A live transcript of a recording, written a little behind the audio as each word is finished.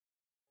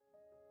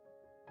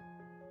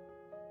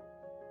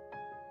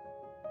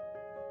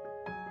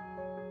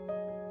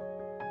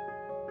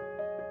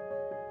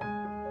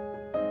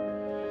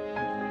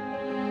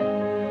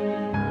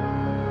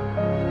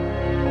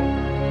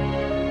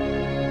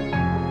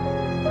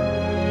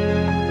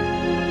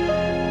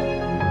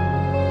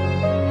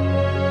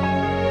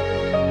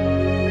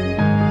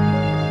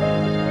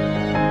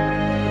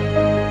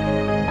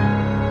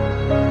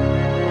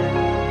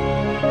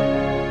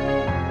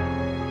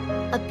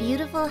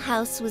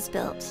house was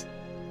built,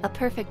 a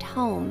perfect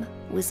home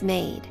was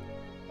made.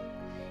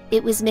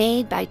 It was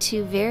made by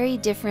two very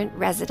different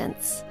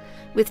residents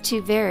with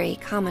two very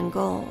common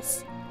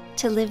goals: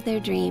 to live their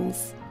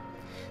dreams.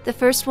 The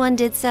first one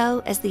did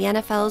so as the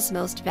NFL's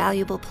most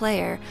valuable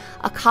player,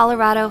 a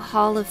Colorado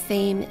Hall of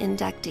Fame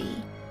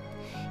inductee.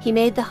 He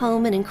made the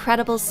home an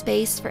incredible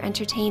space for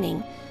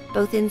entertaining,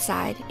 both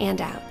inside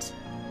and out.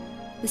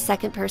 The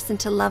second person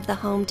to love the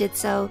home did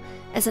so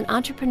as an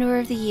Entrepreneur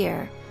of the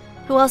Year,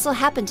 who also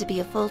happened to be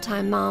a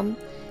full-time mom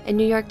and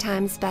New York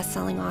Times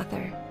best-selling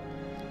author.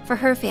 For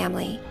her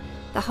family,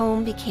 the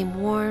home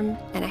became warm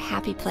and a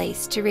happy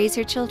place to raise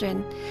her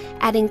children,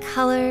 adding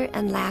color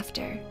and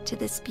laughter to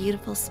this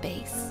beautiful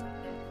space,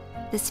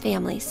 this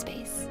family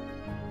space.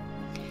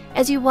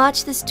 As you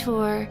watch this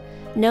tour,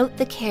 note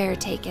the care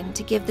taken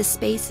to give the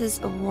spaces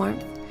a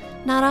warmth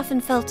not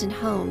often felt in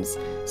homes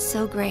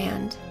so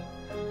grand.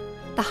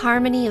 The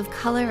harmony of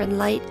color and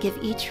light give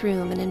each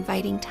room an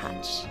inviting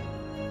touch.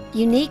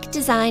 Unique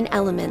design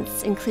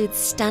elements include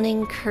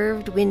stunning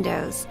curved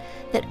windows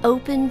that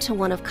open to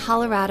one of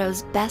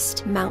Colorado's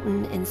best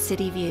mountain and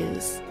city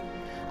views,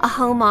 a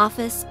home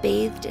office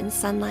bathed in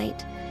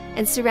sunlight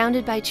and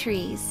surrounded by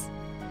trees,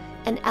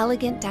 an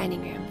elegant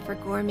dining room for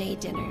gourmet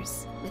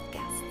dinners with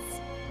guests.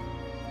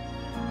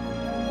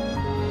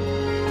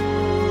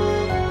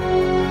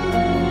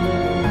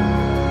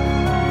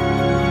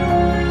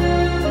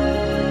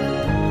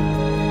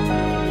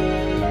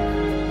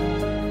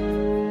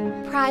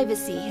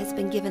 Privacy has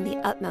been given the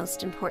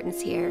utmost importance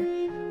here,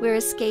 where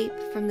escape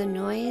from the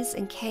noise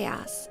and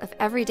chaos of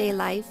everyday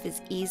life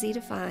is easy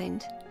to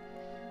find.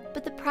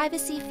 But the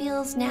privacy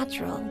feels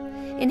natural,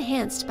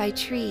 enhanced by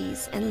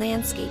trees and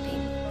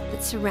landscaping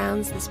that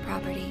surrounds this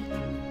property.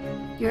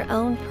 Your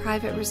own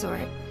private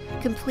resort,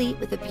 complete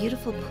with a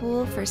beautiful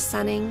pool for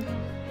sunning,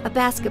 a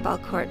basketball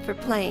court for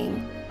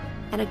playing,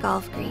 and a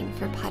golf green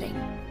for putting.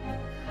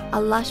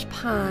 A lush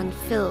pond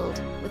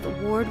filled with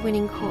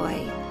award-winning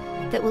koi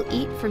that will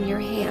eat from your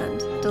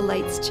hand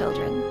delights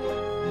children.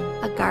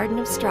 A garden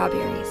of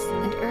strawberries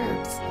and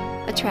herbs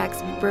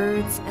attracts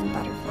birds and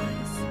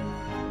butterflies.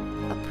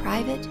 A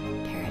private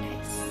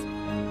paradise.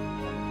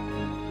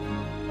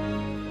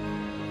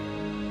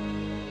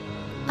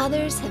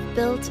 Others have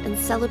built and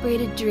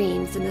celebrated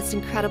dreams in this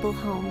incredible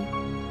home.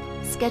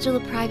 Schedule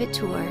a private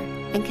tour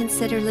and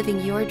consider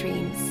living your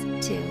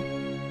dreams too.